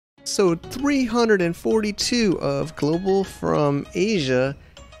episode 342 of Global from Asia,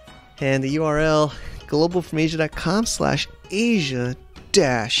 and the URL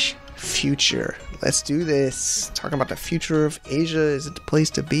globalfromasia.com/Asia-future. Let's do this. Talking about the future of Asia. Is it the place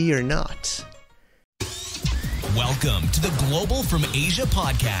to be or not? Welcome to the Global from Asia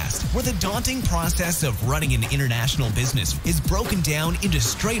podcast, where the daunting process of running an international business is broken down into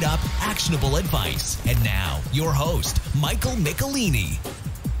straight-up, actionable advice. And now, your host, Michael Michelini.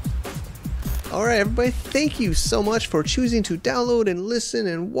 All right, everybody, thank you so much for choosing to download and listen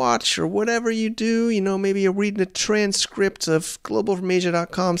and watch or whatever you do. You know, maybe you're reading a transcript of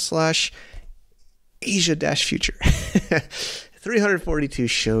globalfromasia.com/Asia-future. 342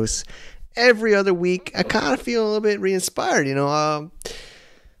 shows. Every other week, I kind of feel a little bit re-inspired,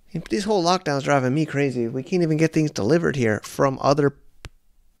 this whole lockdown's driving me crazy. We can't even get things delivered here from other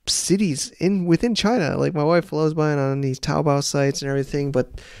cities within China. Like, my wife loves buying on these Taobao sites and everything,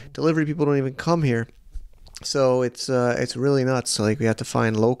 but delivery people don't even come here. So it's really nuts. So, like, we have to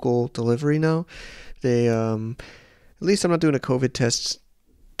find local delivery now. They at least I'm not doing a COVID test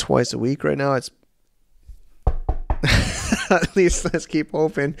twice a week right now. It's at least let's keep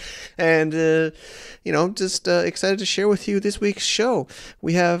open. And, just excited to share with you this week's show.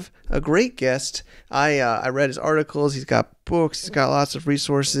 We have a great guest. I read his articles. He's got books. He's got lots of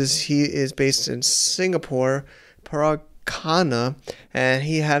resources. He is based in Singapore, Parag Khanna, and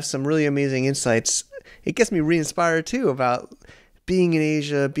he has some really amazing insights. It gets me re-inspired, too, about being in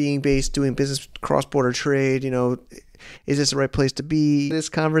Asia, being based, doing business, cross-border trade, is this the right place to be? This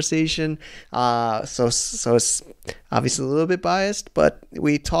conversation, so it's obviously a little bit biased, but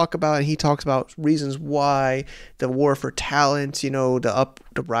he talks about reasons why the war for talent,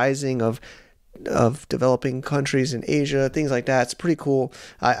 the rising of developing countries in Asia, things like that. It's pretty cool.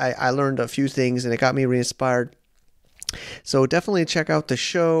 I learned a few things, and it got me re-inspired. So definitely check out the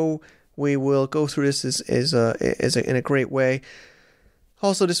show. We will go through this in a great way.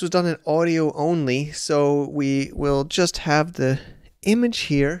 Also, this was done in audio only, so we will just have the image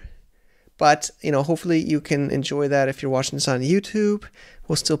here. But, hopefully you can enjoy that if you're watching this on YouTube.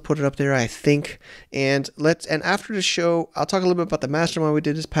 We'll still put it up there, I think. And after the show, I'll talk a little bit about the mastermind we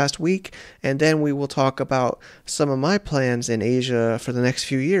did this past week, and then we will talk about some of my plans in Asia for the next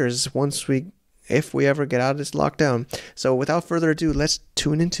few years if we ever get out of this lockdown. So without further ado, let's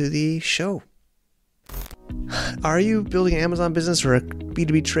tune into the show. Are you building an Amazon business or a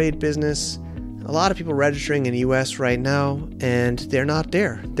B2B trade business? A lot of people registering in the US right now, and they're not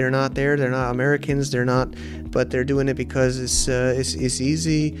there. They're not Americans. But they're doing it because it's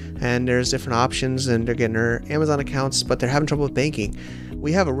easy, and there's different options, and they're getting their Amazon accounts, but they're having trouble with banking.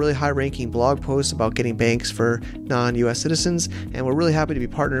 We have a really high-ranking blog post about getting banks for non-US citizens, and we're really happy to be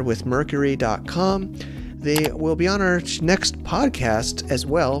partnered with Mercury.com. They will be on our next podcast as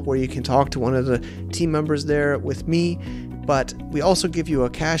well, where you can talk to one of the team members there with me. But we also give you a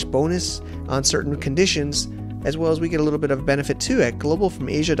cash bonus on certain conditions, as well as we get a little bit of benefit too at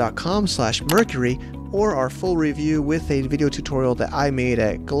globalfromasia.com/Mercury, or our full review with a video tutorial that I made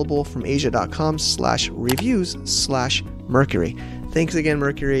at globalfromasia.com/reviews/Mercury. Thanks again,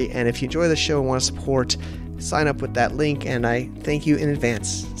 Mercury. And if you enjoy the show and want to support, sign up with that link, and I thank you in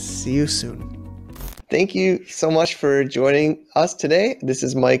advance. See you soon. Thank you so much for joining us today. This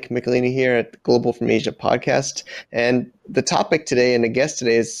is Mike Michelini here at the Global from Asia podcast. And the topic today and the guest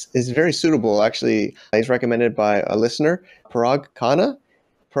today is very suitable. Actually, he's recommended by a listener, Parag Khanna.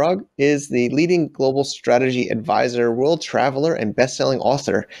 Parag is the leading global strategy advisor, world traveler, and best-selling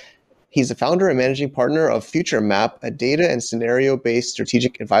author. He's the founder and managing partner of Future Map, a data and scenario-based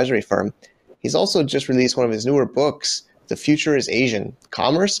strategic advisory firm. He's also just released one of his newer books, The Future is Asian: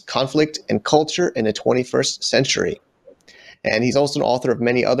 Commerce, Conflict, and Culture in the 21st Century. And he's also an author of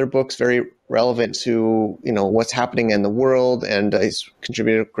many other books very relevant to, what's happening in the world, and he's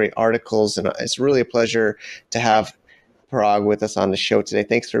contributed great articles, and it's really a pleasure to have Parag with us on the show today.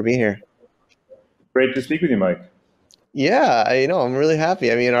 Thanks for being here. Great to speak with you, Mike. Yeah, I'm really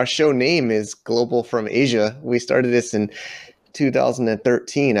happy. I mean, our show name is Global from Asia. We started this in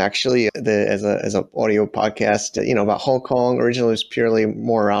 2013, actually, as an audio podcast, about Hong Kong. Originally, it was purely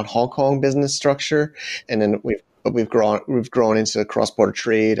more around Hong Kong business structure, and then we've grown into cross-border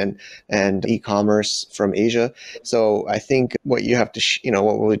trade and e-commerce from Asia. So I think what you have to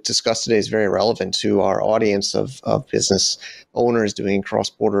what we discussed today is very relevant to our audience of business owners doing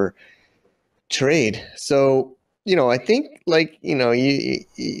cross-border trade. So I think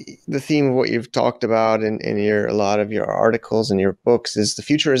the theme of what you've talked about in a lot of your articles and your books is the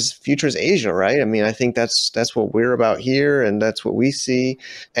future is Asia, right? I mean, I think that's what we're about here, and that's what we see,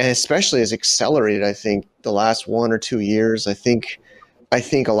 and especially has accelerated. I think the last 1 or 2 years, I think I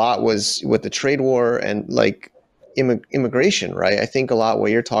think a lot was with the trade war and like immigration, right? I think a lot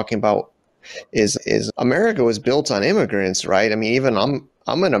what you're talking about is America was built on immigrants, right? I mean, even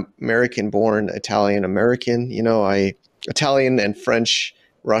I'm an American-born Italian American. I Italian and French,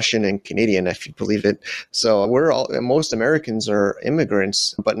 Russian and Canadian, if you believe it. So most Americans are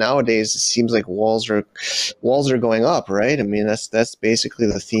immigrants, but nowadays it seems like walls are going up, right? I mean, that's basically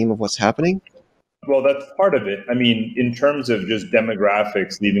the theme of what's happening. Well, that's part of it. I mean, in terms of just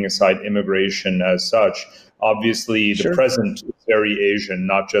demographics, leaving aside immigration as such, obviously the Sure. present is very Asian,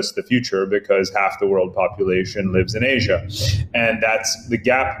 not just the future, because half the world population lives in Asia. And that's the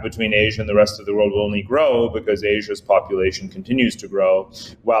gap between Asia and the rest of the world will only grow because Asia's population continues to grow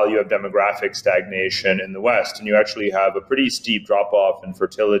while you have demographic stagnation in the West. And you actually have a pretty steep drop off in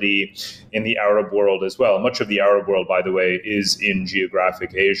fertility in the Arab world as well. Much of the Arab world, by the way, is in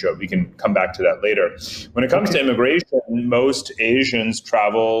geographic Asia. We can come back to that later. When it comes to immigration, most Asians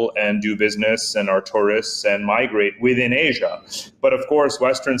travel and do business and are tourists and migrate within Asia. But of course,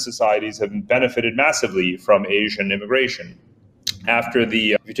 Western societies have benefited massively from Asian immigration.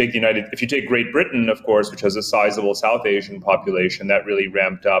 If you take Great Britain, of course, which has a sizable South Asian population, that really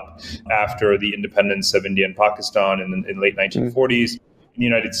ramped up after the independence of India and Pakistan in late 1940s. In the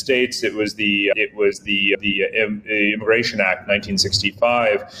United States, it was the Immigration Act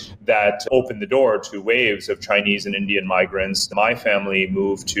 1965 that opened the door to waves of Chinese and Indian migrants. My family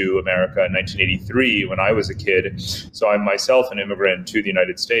moved to America in 1983 when I was a kid, so I'm myself an immigrant to the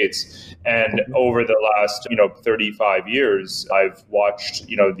United States. And over the last 35 years, I've watched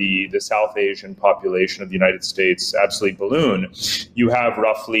the South Asian population of the United States absolutely balloon. You have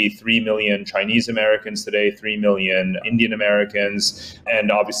roughly 3 million Chinese Americans today, 3 million Indian Americans,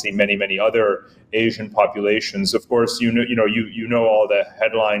 and obviously many, many other Asian populations. Of course, you know all the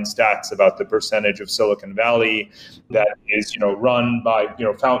headline stats about the percentage of Silicon Valley that is run by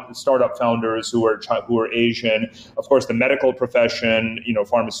startup founders who are Asian. Of course, the medical profession,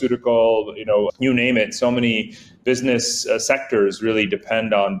 pharmaceutical, you name it. So many business sectors really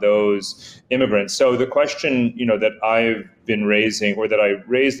depend on those immigrants. So the question that I've been raising, or that I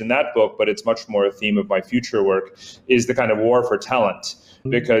raised in that book, but it's much more a theme of my future work, is the kind of war for talent,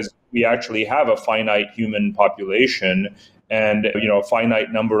 because we actually have a finite human population and a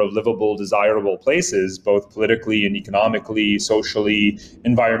finite number of livable, desirable places, both politically and economically, socially,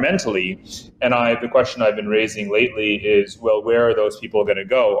 environmentally. And the question I've been raising lately is, well, where are those people going to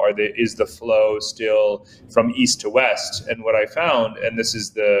go? Is the flow still from east to west? And what I found, and this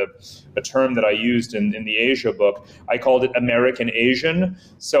is a term that I used in the Asia book, I called it American Asian.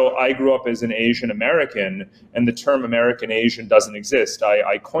 So I grew up as an Asian American, and the term American Asian doesn't exist.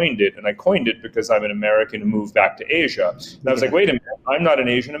 I coined it, and I coined it because I'm an American who moved back to Asia. And I was like, wait a minute, I'm not an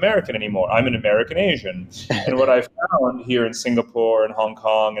Asian American anymore. I'm an American Asian. And what I found here in Singapore and Hong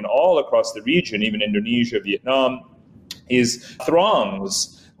Kong and all across the region, even Indonesia, Vietnam, is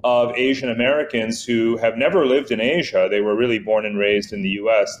throngs of Asian Americans who have never lived in Asia. They were really born and raised in the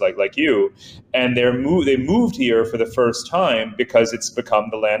U.S. like you, and they moved here for the first time because it's become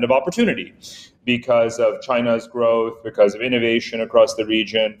the land of opportunity, because of China's growth, because of innovation across the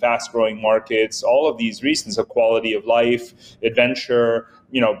region, fast-growing markets, all of these reasons of quality of life, adventure,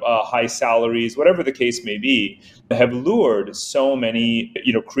 high salaries, whatever the case may be, have lured so many,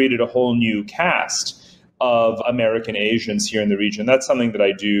 created a whole new caste of American Asians here in the region. That's something that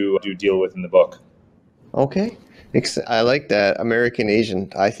I do deal with in the book. Okay. I like that, American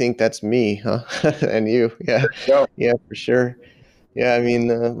Asian. I think that's me, huh? And you. Yeah. Yeah, for sure. Yeah, I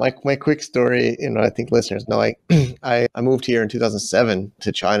mean, my quick story, I think listeners know, I moved here in 2007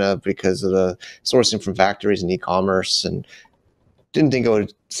 to China because of the sourcing from factories and e-commerce, and didn't think I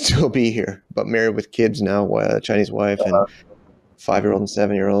would still be here, but married with kids now, a Chinese wife and 5-year-old and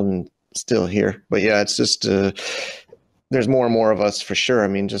 7-year-old, and still here. But yeah, it's just there's more and more of us for sure. I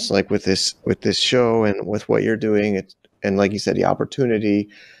mean, just like with this show and with what you're doing, and like you said, the opportunity.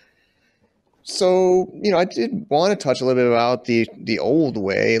 So, I did want to touch a little bit about the old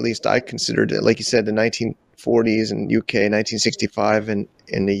way. At least I considered it, like you said, the 1940s in UK, 1965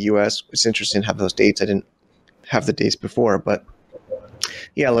 in the US. It's interesting to have those dates. I didn't have the dates before, but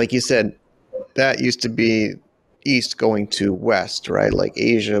yeah, like you said, that used to be east going to west, right? Like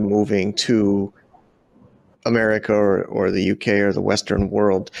Asia moving to America or the UK or the Western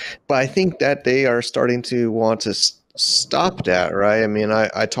world. But I think that they are starting to want to stop that, right? I mean,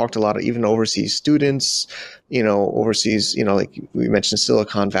 I talked to a lot of even overseas students, overseas, like we mentioned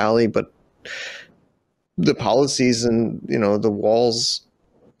Silicon Valley, but the policies and, the walls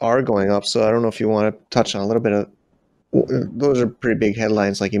are going up. So I don't know if you want to touch on a little bit of, those are pretty big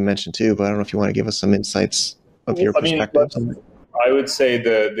headlines like you mentioned too, but I don't know if you want to give us some insights of your perspective. I would say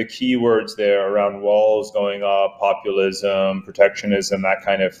the key words there around walls going up, populism, protectionism, that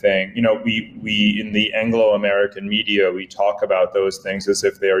kind of thing. We in the Anglo-American media, we talk about those things as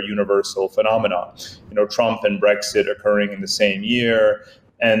if they are universal phenomena. Trump and Brexit occurring in the same year.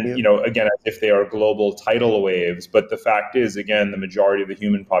 And, again, as if they are global tidal waves. But the fact is, again, the majority of the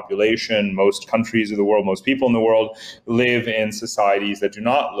human population, most countries of the world, most people in the world live in societies that do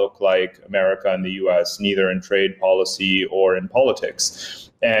not look like America and the US, neither in trade policy or in politics.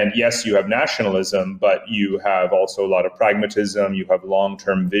 And yes, you have nationalism, but you have also a lot of pragmatism. You have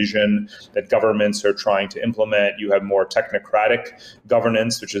long-term vision that governments are trying to implement. You have more technocratic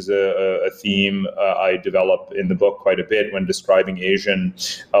governance, which is a theme I develop in the book quite a bit when describing Asian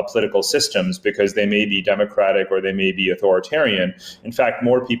political systems, because they may be democratic or they may be authoritarian. In fact,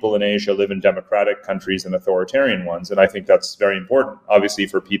 more people in Asia live in democratic countries than authoritarian ones. And I think that's very important, obviously,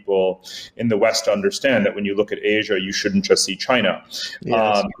 for people in the West to understand that when you look at Asia, you shouldn't just see China. Yeah.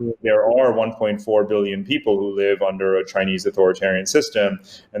 There are 1.4 billion people who live under a Chinese authoritarian system,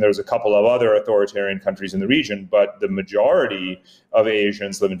 and there's a couple of other authoritarian countries in the region, but the majority of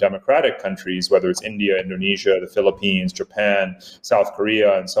Asians live in democratic countries, whether it's India, Indonesia, the Philippines, Japan, South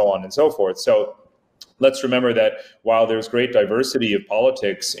Korea, and so on and so forth. So let's remember that while there's great diversity of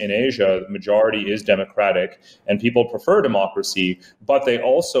politics in Asia, the majority is democratic, and people prefer democracy, but they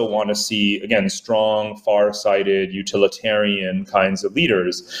also want to see, again, strong, far-sighted, utilitarian kinds of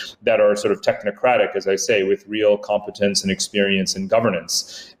leaders that are sort of technocratic, as I say, with real competence and experience in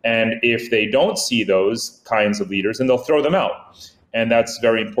governance. And if they don't see those kinds of leaders, then they'll throw them out. And that's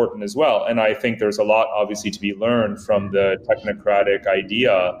very important as well. And I think there's a lot, obviously, to be learned from the technocratic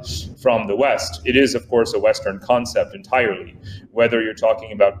idea from the West. It is, of course, a Western concept entirely, whether you're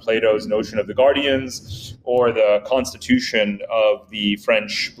talking about Plato's notion of the guardians or the constitution of the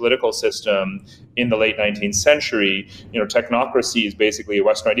French political system in the late 19th century. Technocracy is basically a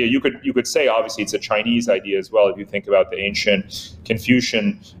Western idea. You could say, obviously, it's a Chinese idea as well, if you think about the ancient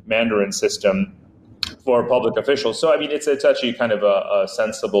Confucian Mandarin system for public officials. So, it's actually kind of a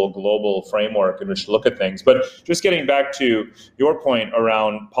sensible global framework in which to look at things. But just getting back to your point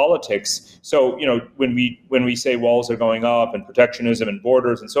around politics. So, when we say walls are going up and protectionism and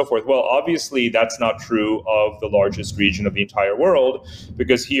borders and so forth, well, obviously that's not true of the largest region of the entire world,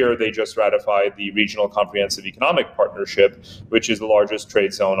 because here they just ratified the Regional Comprehensive Economic Partnership, which is the largest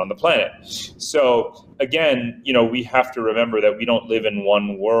trade zone on the planet. So again, we have to remember that we don't live in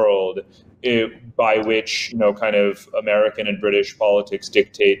one world by which, kind of American and British politics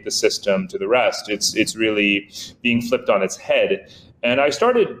dictate the system to the rest. It's really being flipped on its head. And I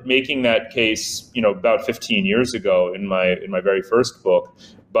started making that case, about 15 years ago in my very first book.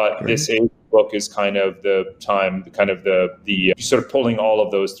 But Great. This book is kind of the time, kind of the sort of pulling all of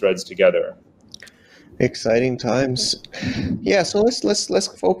those threads together. Exciting times. Yeah, so let's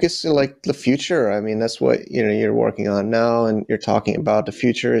focus on like the future. That's what you're working on now, and you're talking about the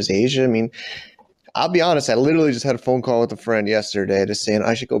future is Asia. I'll be honest, I literally just had a phone call with a friend yesterday just saying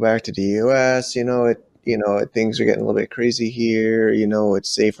I should go back to the US. Things are getting a little bit crazy here,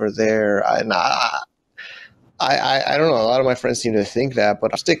 it's safer there. I don't know, a lot of my friends seem to think that,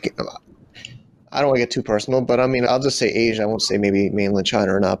 but I don't want to get too personal, but I'll just say Asia. I won't say maybe mainland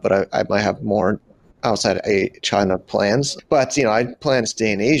China or not, but I might have more outside China plans. But, I plan to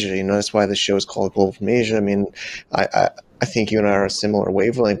stay in Asia. That's why the show is called Global from Asia. I think you and I are a similar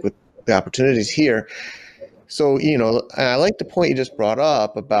wavelength with the opportunities here. So, and I like the point you just brought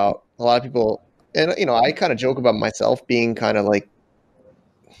up about a lot of people, and, I kind of joke about myself being kind of like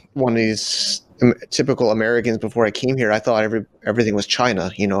one of these typical Americans. Before I came here, I thought everything was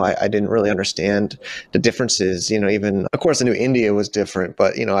China. I didn't really understand the differences. Even, of course, I knew India was different,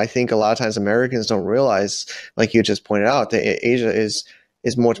 but I think a lot of times Americans don't realize, like you just pointed out, that Asia is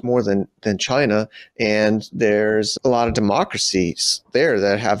much more than China, and there's a lot of democracies there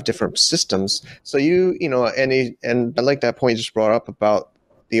that have different systems. So and I like that point you just brought up about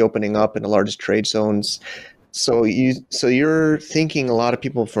the opening up in the largest trade zones. So you're thinking a lot of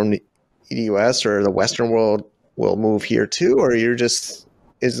people from the US or the Western world will move here too, or is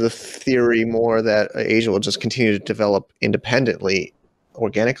the theory more that Asia will just continue to develop independently,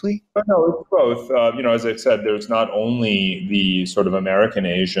 organically? No, it's both. As I said, there's not only the sort of American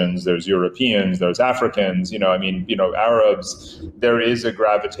Asians, there's Europeans, there's Africans, Arabs. There is a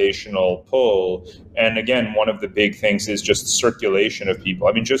gravitational pull. And again, one of the big things is just circulation of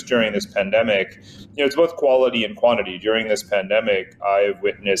people. Just during this pandemic, it's both quality and quantity. During this pandemic, I've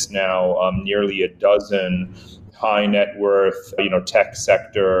witnessed now nearly a dozen high net worth, tech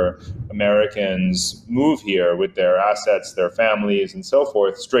sector Americans move here with their assets, their families, and so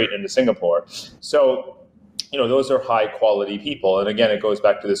forth, straight into Singapore. So those are high quality people. And again, it goes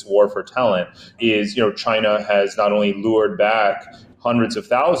back to this war for talent is, China has not only lured back hundreds of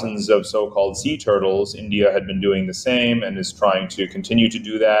thousands of so-called sea turtles. India had been doing the same and is trying to continue to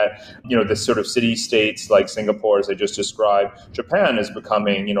do that. This sort of city states like Singapore, as I just described. Japan is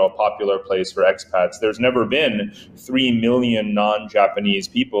becoming, a popular place for expats. There's never been 3 million non-Japanese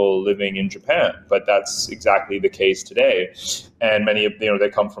people living in Japan, but that's exactly the case today. And many of they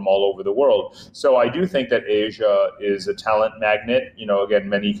come from all over the world. So I do think that Asia is a talent magnet. Again,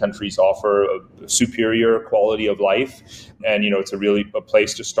 many countries offer a superior quality of life, and it's a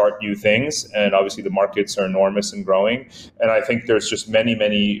place to start new things. And obviously, the markets are enormous and growing. And I think there's just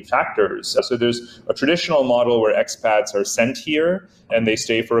many factors. So there's a traditional model where expats are sent here and they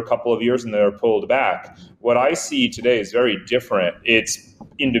stay for a couple of years and they're pulled back. What I see today is very different. It's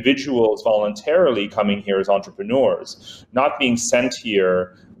individuals voluntarily coming here as entrepreneurs, not being sent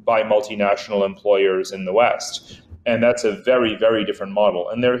here by multinational employers in the West. And that's a very, very different model.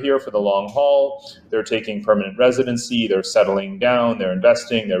 And they're here for the long haul. They're taking permanent residency. They're settling down. They're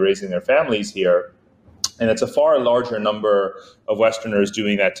investing. They're raising their families here. And it's a far larger number of Westerners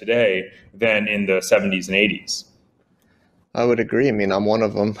doing that today than in the 70s and 80s. I would agree. I mean, I'm one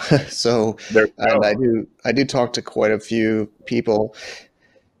of them. So, and I do talk to quite a few people.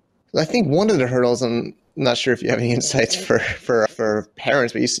 I think one of the hurdles, I'm not sure if you have any insights for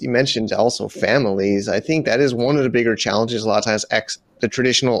parents, but you mentioned also families. I think that is one of the bigger challenges. A lot of times the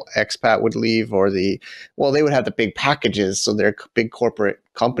traditional expat would leave, or they would have the big packages, so their big corporate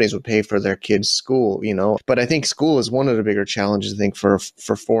companies would pay for their kids' school, But I think school is one of the bigger challenges, I think, for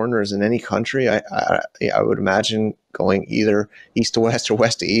foreigners in any country. I would imagine going either east to west or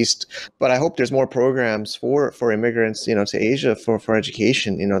west to east. But I hope there's more programs for immigrants, to Asia for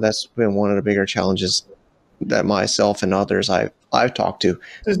education. That's been one of the bigger challenges that myself and others I've talked to.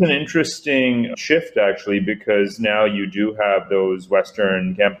 This is an interesting shift, actually, because now you do have those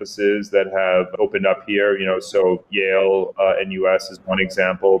Western campuses that have opened up here. So Yale and US is one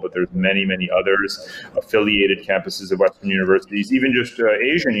example, but there's many others, affiliated campuses of Western universities, even just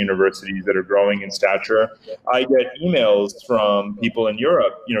Asian universities that are growing in stature. I get emails from people in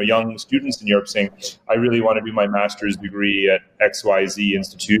Europe, young students in Europe saying, I really want to do my master's degree at XYZ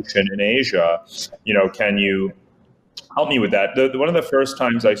institution in Asia. Can you help me with that? One of the first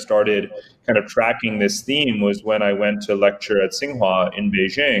times I started kind of tracking this theme was when I went to lecture at Tsinghua in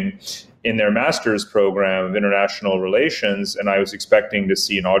Beijing in their master's program of international relations, and I was expecting to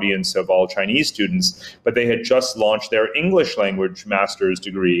see an audience of all Chinese students, but they had just launched their English language master's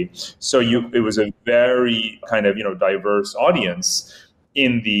degree. So it was a very kind of diverse audience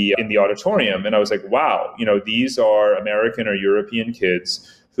in the auditorium, and I was like, wow, these are American or European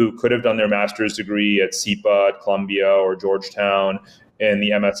kids who could have done their master's degree at SIPA, at Columbia, or Georgetown, in the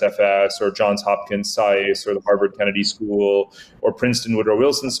MSFS, or Johns Hopkins SAIS, or the Harvard Kennedy School, or Princeton Woodrow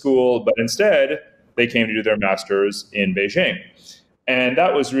Wilson School, but instead they came to do their master's in Beijing. And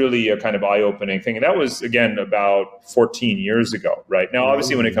that was really a kind of eye-opening thing. And that was, again, about 14 years ago, right? Now,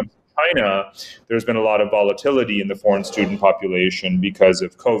 obviously, when it comes to China, there's been a lot of volatility in the foreign student population because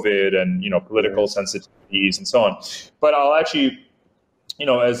of COVID and, political sensitivities and so on. But I'll actually,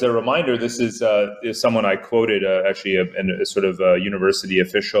 as a reminder, this is someone I quoted, actually a sort of a university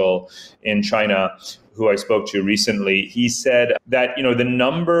official in China who I spoke to recently. He said that, the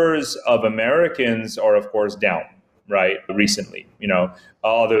numbers of Americans are, of course, down, right, recently,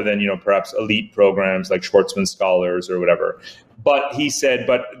 other than, perhaps elite programs like Schwarzman Scholars or whatever. But he said,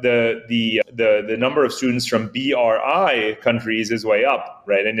 the number of students from BRI countries is way up,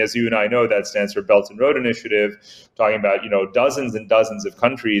 right? And as you and I know, that stands for Belt and Road Initiative, talking about, dozens and dozens of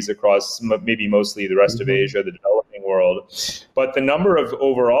countries across maybe mostly the rest of Asia, the developing world. But the number of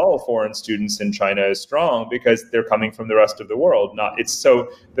overall foreign students in China is strong because they're coming from the rest of the world. So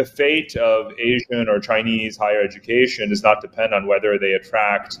the fate of Asian or Chinese higher education does not depend on whether they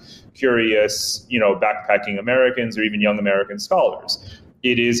attract curious, backpacking Americans or even young American scholars.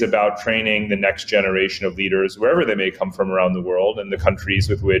 It is about training the next generation of leaders, wherever they may come from around the world, and the countries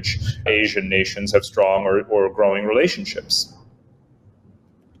with which Asian nations have strong or growing relationships.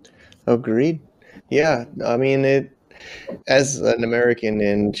 Agreed. Yeah, I mean, as an American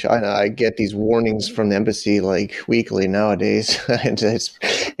in China, I get these warnings from the embassy like weekly nowadays, and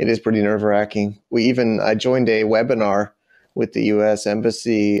it is pretty nerve-wracking. I joined a webinar with the U.S.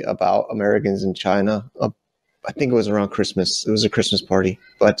 Embassy about Americans in China. I think it was around Christmas. It was a Christmas party.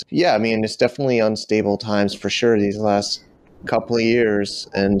 But yeah, I mean, it's definitely unstable times for sure these last couple of years,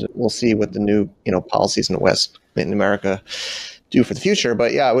 and we'll see what the new policies in the West, in America, do for the future.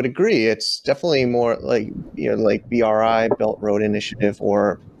 But yeah, I would agree. It's definitely more like, like BRI, Belt Road Initiative,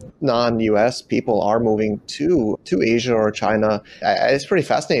 or non-US people are moving to Asia or China. It's pretty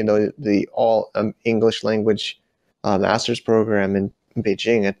fascinating though, the all English language master's program in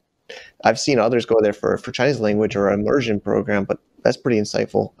Beijing. I've seen others go there for Chinese language or immersion program, but that's pretty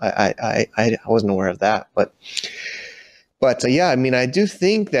insightful. I wasn't aware of that, but yeah, I mean, I do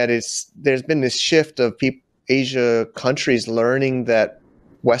think that there's been this shift of Asia countries learning that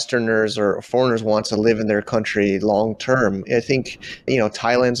Westerners or foreigners want to live in their country long term. I think,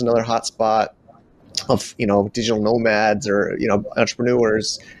 Thailand's another hotspot of, digital nomads or,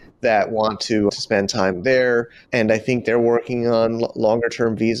 entrepreneurs that want to spend time there. And I think they're working on longer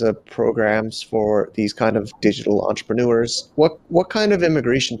term visa programs for these kind of digital entrepreneurs. What kind of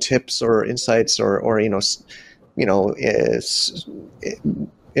immigration tips or insights or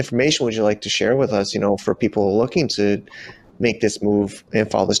information would you like to share with us, for people looking to make this move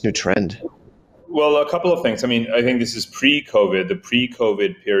and follow this new trend? Well, a couple of things. I mean, I think this is pre-COVID. The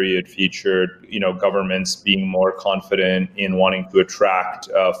pre-COVID period featured, governments being more confident in wanting to attract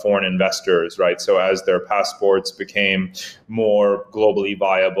foreign investors, right? So as their passports became more globally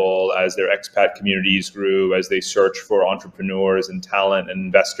viable, as their expat communities grew, as they searched for entrepreneurs and talent and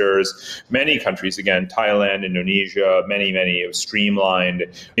investors, many countries, again, Thailand, Indonesia, many, have streamlined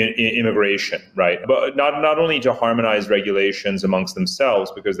immigration, right? But not only to harmonize regulations amongst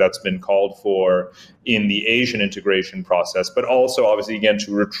themselves, because that's been called for in the Asian integration process, but also obviously again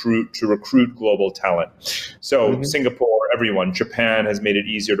to recruit global talent. So Singapore, everyone, Japan has made it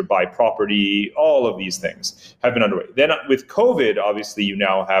easier to buy property. All of these things have been underway. Then with COVID, obviously you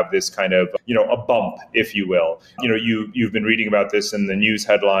now have this kind of, a bump, if you will. You've been reading about this in the news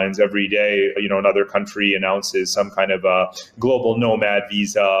headlines every day. Another country announces some kind of a global nomad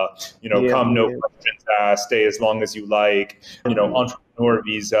visa, come, no questions asked, stay as long as you like, entrepreneur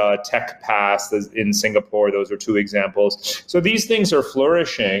visa, tech pass in Singapore. Those are two examples. So these things are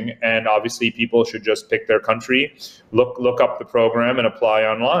flourishing, and obviously people should just pick their country, look up the program and apply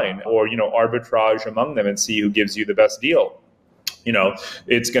online, or, arbitrage among them and see who gives you the best deal.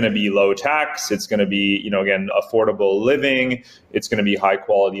 It's going to be low tax. It's going to be, again, affordable living. It's going to be high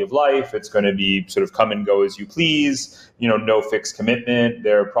quality of life. It's going to be sort of come and go as you please, no fixed commitment.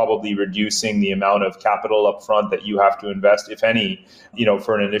 They're probably reducing the amount of capital up front that you have to invest, if any,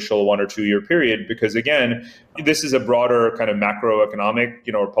 for an initial 1 or 2 year period. Because again, this is a broader kind of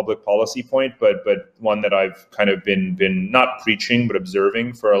macroeconomic, or public policy point, but one that I've kind of been not preaching, but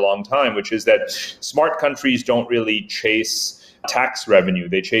observing for a long time, which is that smart countries don't really chase tax revenue.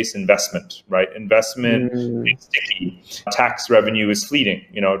 They chase investment, right? Investment is sticky. Tax revenue is fleeting.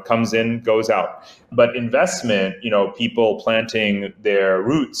 It comes in, goes out. But investment, people planting their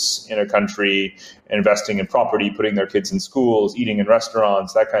roots in a country, investing in property, putting their kids in schools, eating in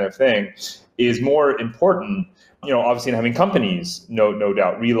restaurants, that kind of thing, is more important. Obviously, in having companies, no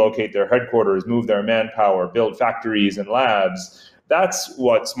doubt, relocate their headquarters, move their manpower, build factories and labs. That's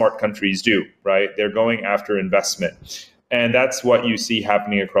what smart countries do, right? They're going after investment. And that's what you see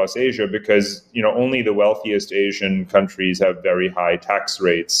happening across Asia, because only the wealthiest Asian countries have very high tax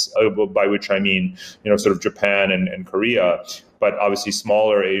rates, by which I mean sort of Japan and Korea. But obviously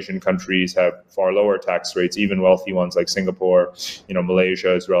smaller Asian countries have far lower tax rates. Even wealthy ones like Singapore,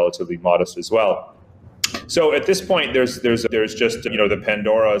 Malaysia is relatively modest as well. So at this point, there's just the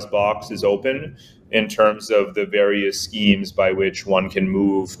Pandora's box is open in terms of the various schemes by which one can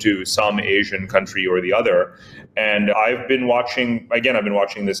move to some Asian country or the other. And I've been watching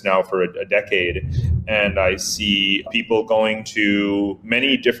this now for a decade, and I see people going to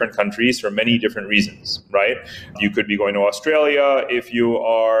many different countries for many different reasons, right? You could be going to Australia if you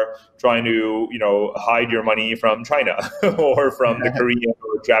are trying to, hide your money from China or from the Korean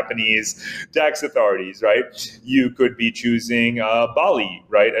or Japanese tax authorities, right? You could be choosing Bali,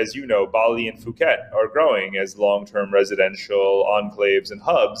 right? As you know, Bali and Phuket are growing as long-term residential enclaves and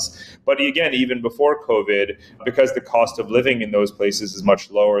hubs. But again, even before COVID, because the cost of living in those places is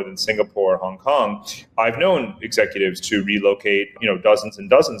much lower than Singapore or Hong Kong, I've known executives to relocate, dozens and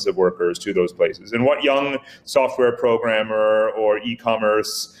dozens of workers to those places. And what young software programmer or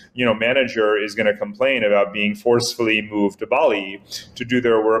e-commerce, manager is going to complain about being forcefully moved to Bali to do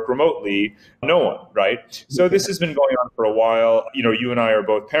their work remotely? No one, right? So this has been going on for a while. You and I are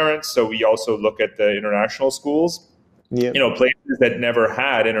both parents, so we also look at the international schools. Yep. Places that never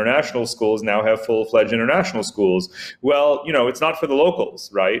had international schools now have full-fledged international schools. Well, it's not for the locals,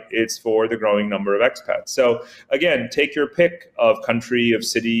 right? It's for the growing number of expats. So again, take your pick of country, of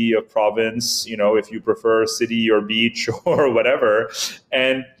city, of province, if you prefer city or beach or whatever.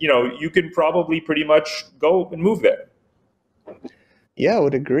 And, you can probably pretty much go and move there. Yeah, I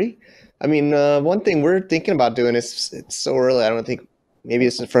would agree. I mean, one thing we're thinking about doing is it's so early. I don't think maybe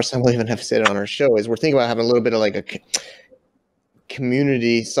it's the first time we'll even have said it on our show. Is we're thinking about having a little bit of like a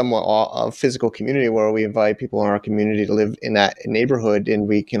community, somewhat a physical community where we invite people in our community to live in that neighborhood, and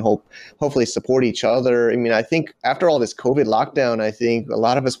we can hopefully support each other. I mean, I think after all this COVID lockdown, I think a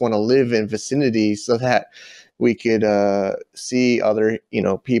lot of us want to live in vicinity so that we could see other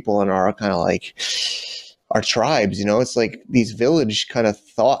people in our kind of like our tribes. It's like these village kind of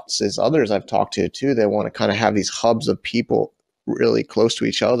thoughts. As others I've talked to too, they want to kind of have these hubs of people really close to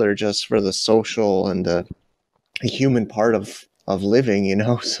each other just for the social and the human part of living.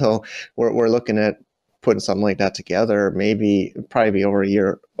 So we're looking at putting something like that together. Maybe probably be over a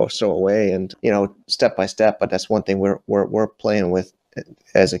year or so away, and step by step. But that's one thing we're playing with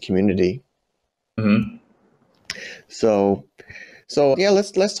as a community. Mm-hmm. So yeah,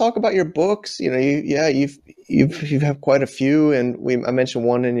 let's talk about your books. You have quite a few, and I mentioned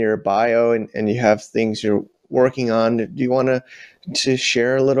one in your bio, and you have things you're working on. Do you want to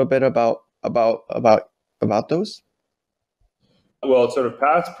share a little bit about those? Well, it's sort of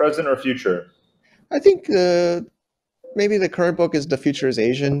past, present, or future. I think maybe the current book is The Future is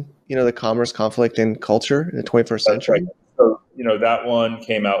Asian, the commerce, conflict, and culture in the 21st That's right. century. So, that one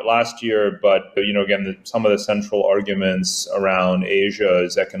came out last year, but, again, some of the central arguments around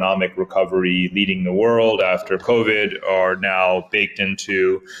Asia's economic recovery leading the world after COVID are now baked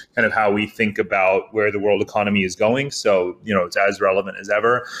into kind of how we think about where the world economy is going. So, it's as relevant as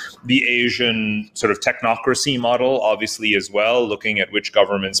ever. The Asian sort of technocracy model, obviously, as well, looking at which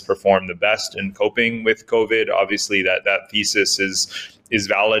governments perform the best in coping with COVID. Obviously, that thesis is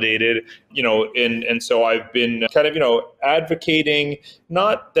validated, and so I've been kind of, advocating,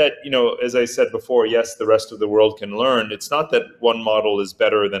 not that, as I said before, yes, the rest of the world can learn. It's not that one model is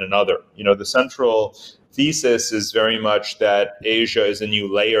better than another. The central thesis is very much that Asia is a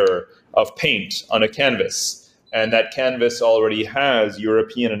new layer of paint on a canvas. And that canvas already has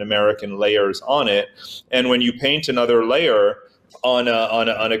European and American layers on it. And when you paint another layer on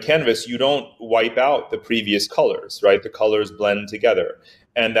a canvas, you don't wipe out the previous colors, right? The colors blend together.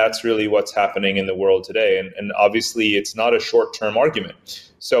 And that's really what's happening in the world today. And obviously, it's not a short-term argument.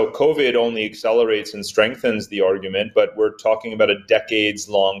 So COVID only accelerates and strengthens the argument, but we're talking about a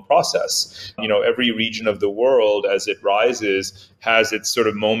decades-long process. Every region of the world, as it rises, has its sort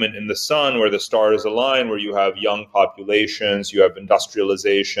of moment in the sun where the stars align, where you have young populations, you have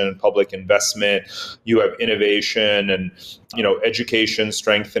industrialization, public investment, you have innovation, and education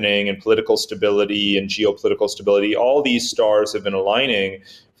strengthening, and political stability and geopolitical stability. All these stars have been aligning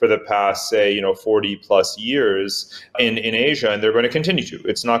for the past, say, 40 plus years in Asia, and they're going to continue to.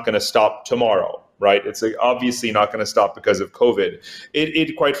 It's not going to stop tomorrow, right? It's obviously not going to stop because of COVID.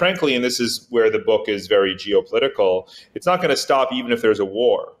 It quite frankly, and this is where the book is very geopolitical, it's not going to stop even if there's a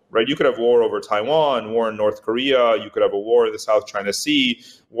war, right? You could have war over Taiwan, war in North Korea, you could have a war in the South China Sea,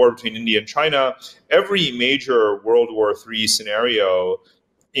 war between India and China. Every major World War III scenario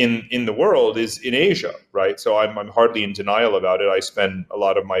in the world is in Asia, right? So I'm hardly in denial about it. I spend a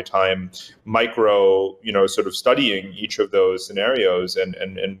lot of my time sort of studying each of those scenarios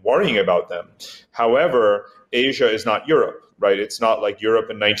and worrying about them. However, Asia is not Europe, right? It's not like Europe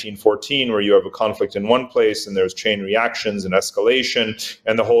in 1914 where you have a conflict in one place and there's chain reactions and escalation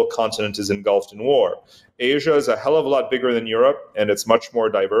and the whole continent is engulfed in war. Asia is a hell of a lot bigger than Europe, and it's much more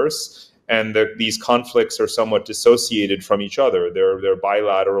diverse. And these conflicts are somewhat dissociated from each other. They're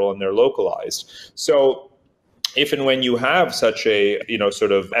bilateral and they're localized. So if and when you have such a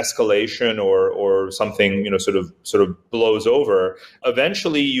sort of escalation or something sort of blows over,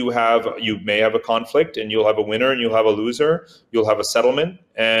 eventually you may have a conflict and you'll have a winner and you'll have a loser. You'll have a settlement,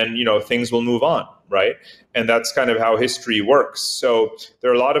 and things will move on, right? And that's kind of how history works. So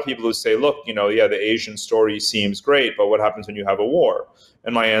there are a lot of people who say, look, the Asian story seems great, but what happens when you have a war?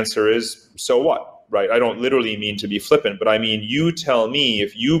 And my answer is, so what? Right? I don't literally mean to be flippant, but I mean, you tell me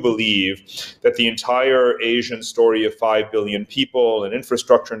if you believe that the entire Asian story of 5 billion people and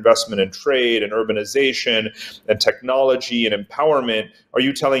infrastructure investment and trade and urbanization and technology and empowerment, are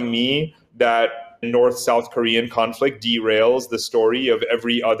you telling me that North-South Korean conflict derails the story of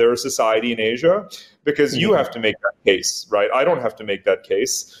every other society in Asia? Because you have to make that case, right? I don't have to make that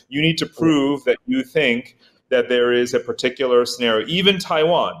case. You need to prove that you think that there is a particular scenario, even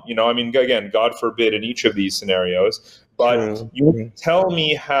Taiwan, again, God forbid in each of these scenarios, but you tell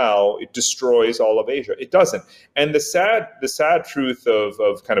me how it destroys all of Asia. It doesn't. And the sad truth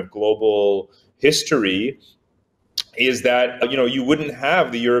of kind of global history is that, you wouldn't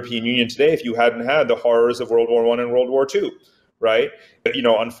have the European Union today if you hadn't had the horrors of World War I and World War II. right?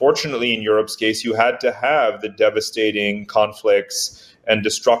 Unfortunately, in Europe's case, you had to have the devastating conflicts and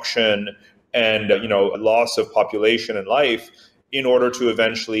destruction and loss of population and life in order to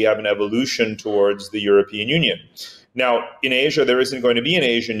eventually have an evolution towards the European Union. Now, in Asia, there isn't going to be an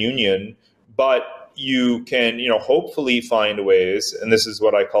Asian Union, but you can, hopefully find ways, and this is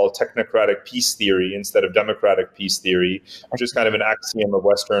what I call technocratic peace theory instead of democratic peace theory, which is kind of an axiom of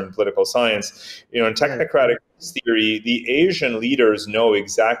Western political science. In technocratic peace theory, the Asian leaders know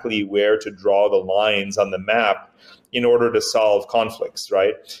exactly where to draw the lines on the map in order to solve conflicts,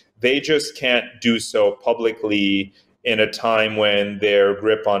 right? They just can't do so publicly in a time when their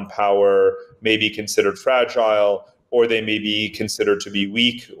grip on power may be considered fragile, or they may be considered to be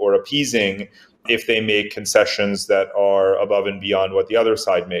weak or appeasing if they make concessions that are above and beyond what the other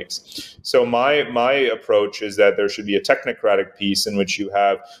side makes. So my approach is that there should be a technocratic peace in which you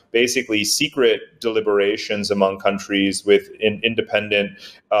have basically secret deliberations among countries with independent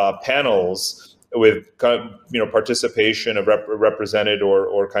panels with participation of represented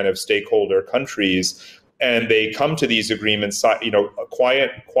or kind of stakeholder countries. And they come to these agreements,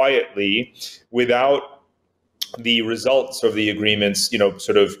 quietly, without the results of the agreements,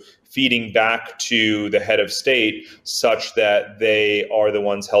 sort of feeding back to the head of state such that they are the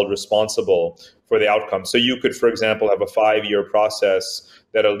ones held responsible for the outcome. So you could, for example, have a 5-year process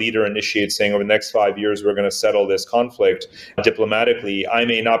that a leader initiates saying, over the next 5 years, we're going to settle this conflict diplomatically. I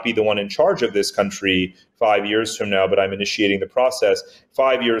may not be the one in charge of this country 5 years from now, but I'm initiating the process.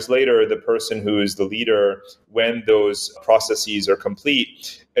 5 years later, the person who is the leader, when those processes are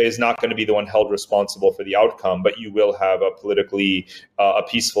complete, is not going to be the one held responsible for the outcome, but you will have a politically a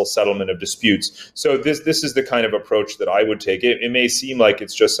peaceful settlement of disputes. So this is the kind of approach that I would take. It may seem like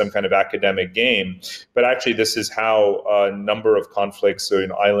it's just some kind of academic game, but actually this is how a number of conflicts, so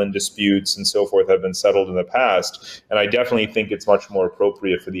island disputes and so forth, have been settled in the past. And I definitely think it's much more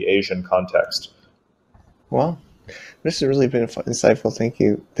appropriate for the Asian context. Well, this has really been insightful. Thank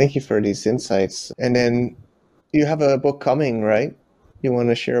you. Thank you for these insights. And then you have a book coming, right? You want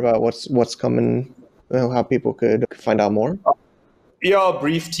to share about what's coming, how people could find out more? Yeah, a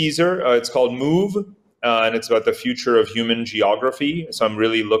brief teaser. It's called Move, and it's about the future of human geography. So I'm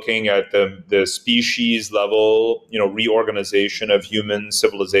really looking at the species level, reorganization of human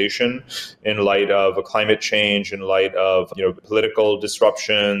civilization in light of climate change, in light of political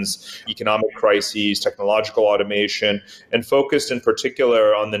disruptions, economic crises, technological automation, and focused in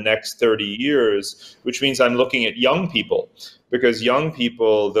particular on the next 30 years, which means I'm looking at young people, because young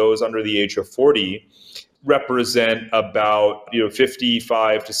people, those under the age of 40, represent about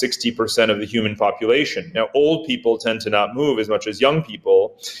 55 to 60% of the human population. Now, old people tend to not move as much as young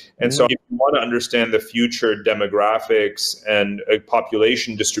people. And so if you want to understand the future demographics and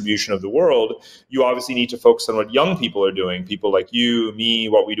population distribution of the world, you obviously need to focus on what young people are doing. People like you, me,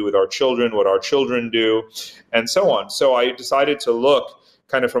 what we do with our children, what our children do, and so on. So I decided to look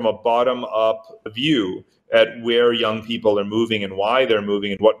kind of from a bottom-up view at where young people are moving and why they're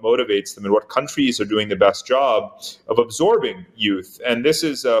moving and what motivates them and what countries are doing the best job of absorbing youth. And this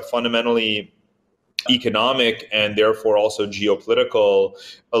is a fundamentally economic and therefore also geopolitical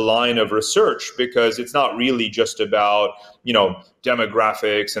a line of research, because it's not really just about,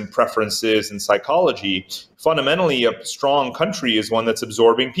 demographics and preferences and psychology. Fundamentally, a strong country is one that's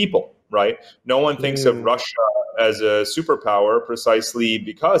absorbing people, right? No one thinks of Russia as a superpower precisely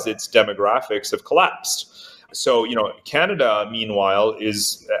because its demographics have collapsed. So, Canada, meanwhile,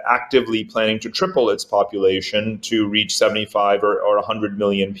 is actively planning to triple its population to reach 75 or 100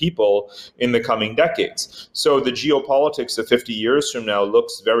 million people in the coming decades. So the geopolitics of 50 years from now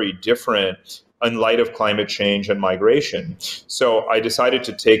looks very different in light of climate change and migration. So I decided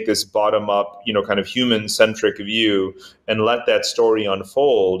to take this bottom-up, kind of human-centric view and let that story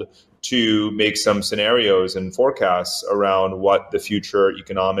unfold to make some scenarios and forecasts around what the future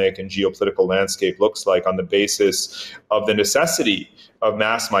economic and geopolitical landscape looks like on the basis of the necessity of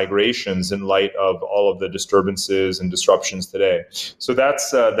mass migrations in light of all of the disturbances and disruptions today. So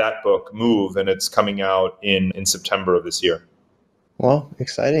that's that book, Move, and it's coming out in September of this year. Well,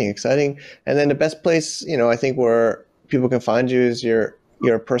 exciting. And then the best place, I think where people can find you is your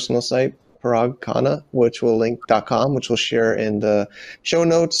personal site, Parag Khanna, which we'll share in the show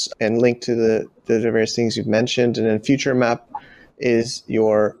notes and link to the various things you've mentioned. And then FutureMap is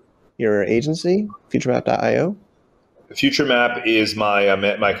your agency, futuremap.io. FutureMap is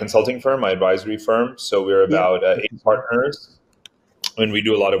my consulting firm, my advisory firm. So we're about 8 partners. And we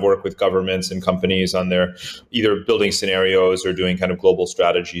do a lot of work with governments and companies on their either building scenarios or doing kind of global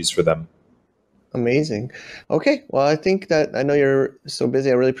strategies for them. Amazing. Okay. Well, I think that I know you're so busy.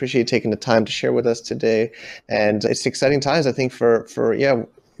 I really appreciate you taking the time to share with us today. And it's exciting times, I think, for yeah,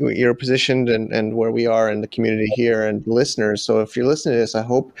 your position and where we are in the community here and listeners. So if you're listening to this, I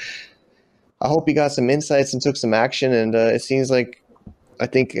hope you got some insights and took some action. And it seems like, I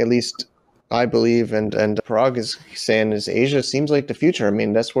think at least I believe, and Parag is saying, is Asia seems like the future. I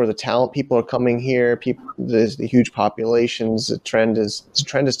mean, that's where the talent people are coming here. People, there's the huge populations. The trend is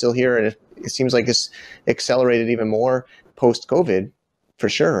still here, and it seems like it's accelerated even more post COVID, for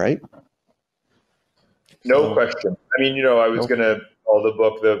sure, right? No So, question. I mean, I was no, going to call the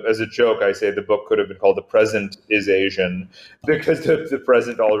book, as a joke, I say the book could have been called The Present is Asian, because the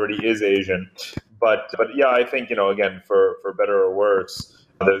present already is Asian. But yeah, I think, again, for better or worse,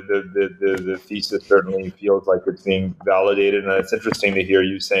 the thesis certainly feels like it's being validated. And it's interesting to hear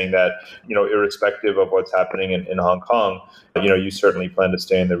you saying that, irrespective of what's happening in Hong Kong, you certainly plan to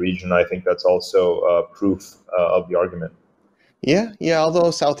stay in the region. I think that's also proof of the argument. yeah.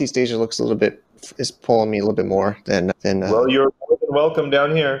 Although Southeast Asia looks a little bit is pulling me a little bit more than Well, you're more than welcome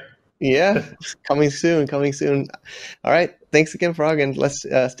down here. yeah. Coming soon, coming soon. All right. Thanks again, Frog, and let's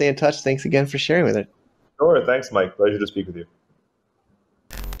stay in touch. Thanks again for sharing with it. Sure. Thanks, Mike. Pleasure to speak with you.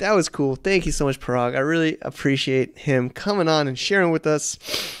 That was cool. Thank you so much, Parag. I really appreciate him coming on and sharing with us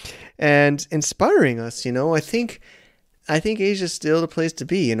and inspiring us. I think Asia's still the place to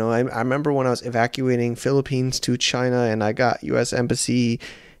be. I remember when I was evacuating Philippines to China, and I got U.S. Embassy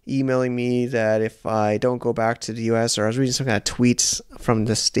emailing me that if I don't go back to the U.S., or I was reading some kind of tweets from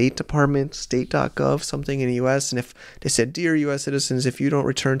the State Department, state.gov, something in the U.S., and if they said, "Dear U.S. citizens, if you don't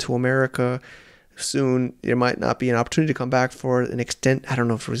return to America soon, there might not be an opportunity to come back for an I don't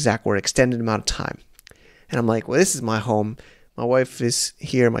know if the exact word, extended amount of time." And I'm like, well, this is my home. My wife is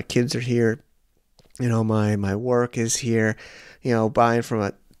here. My kids are here. My work is here. Buying from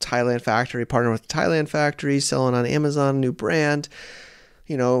a Thailand factory, partner with a Thailand factory, selling on Amazon, new brand.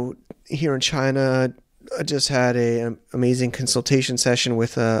 Here in China, I just had an amazing consultation session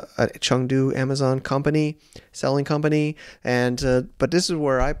with a Chengdu Amazon company, selling company. And but this is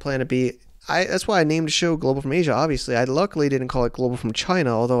where I plan to be. That's why I named the show Global from Asia. Obviously, I luckily didn't call it Global from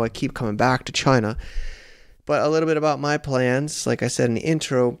China, although I keep coming back to China. But a little bit about my plans, like I said in the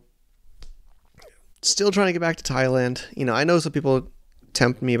intro, still trying to get back to Thailand. I know some people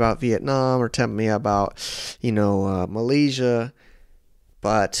tempt me about Vietnam or tempt me about, Malaysia,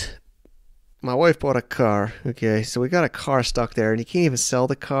 but my wife bought a car. Okay, so we got a car stuck there, and you can't even sell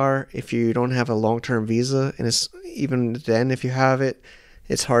the car if you don't have a long-term visa. And even then, if you have it,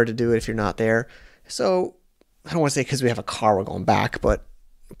 it's hard to do it if you're not there. So I don't want to say because we have a car we're going back, but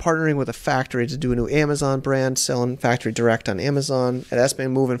partnering with a factory to do a new Amazon brand, selling factory direct on Amazon, and that's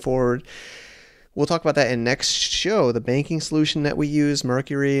been moving forward. We'll talk about that in next show, the banking solution that we use,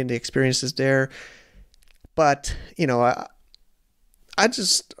 Mercury, and the experiences there. But, I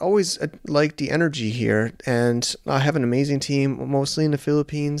just always like the energy here, and I have an amazing team, mostly in the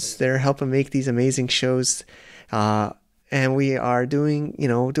Philippines. They're helping make these amazing shows. And we are doing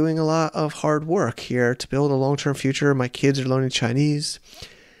a lot of hard work here to build a long-term future. My kids are learning Chinese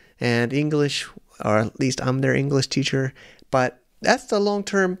and English, or at least I'm their English teacher. But that's the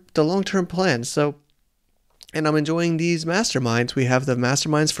long-term plan. So, and I'm enjoying these masterminds. We have the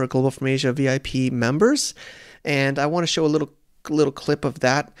masterminds for Global from Asia VIP members, and I want to show a little clip of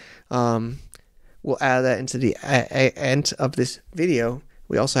that. We'll add that into the end of this video.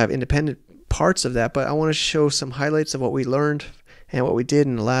 We also have independent parts of that, but I want to show some highlights of what we learned and what we did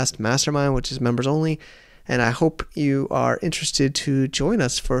in the last mastermind, which is members only. And I hope you are interested to join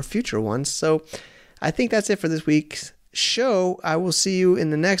us for future ones. So I think that's it for this week's show. I will see you in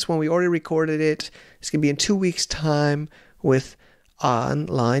the next one. We already recorded it. It's going to be in 2 weeks' time with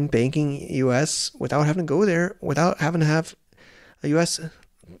online banking US without having to go there, without having to have a US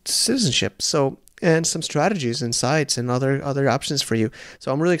citizenship. So, and some strategies and sites and other options for you.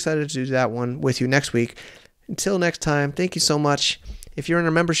 So I'm really excited to do that one with you next week. Until next time, thank you so much. If you're in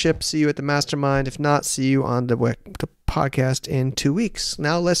our membership, see you at the mastermind. If not, see you on the podcast in 2 weeks.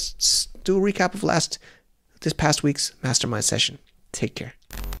 Now let's do a recap of this past week's mastermind session. Take care.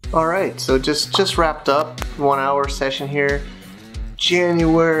 All right, so just wrapped up 1 hour session here.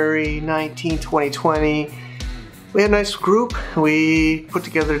 January 19, 2020. We had a nice group. We put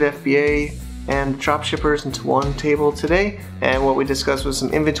together the FBA and dropshippers into one table today, and what we discussed was some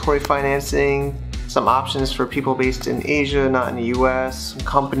inventory financing, some options for people based in Asia, not in the US, some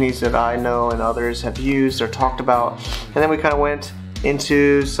companies that I know and others have used or talked about, and then we kind of went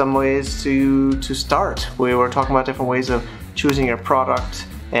into some ways to start. We were talking about different ways of choosing your product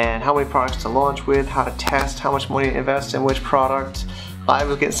and how many products to launch with, how to test, how much money to invest in which product, I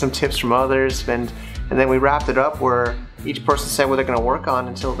was getting some tips from others, and then we wrapped it up where each person said what they're going to work on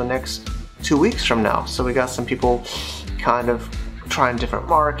until the next 2 weeks from now. So we got some people kind of trying different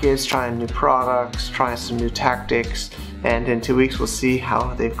markets, trying new products, trying some new tactics, and in 2 weeks we'll see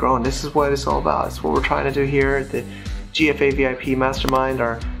how they've grown. This is what it's all about. It's what we're trying to do here at the GFA VIP Mastermind,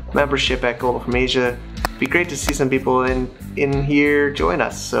 our membership at Global from Asia. It'd be great to see some people in here join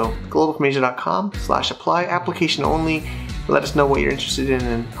us. So globalfromasia.com/apply, application only. Let us know what you're interested in,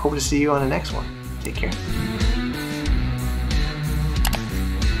 and hope to see you on the next one. Take care.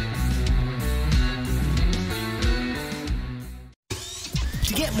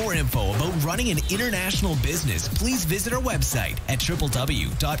 To get more info about running an international business, please visit our website at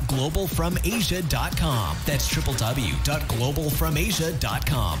www.globalfromasia.com. That's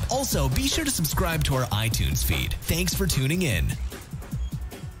www.globalfromasia.com. Also, be sure to subscribe to our iTunes feed. Thanks for tuning in.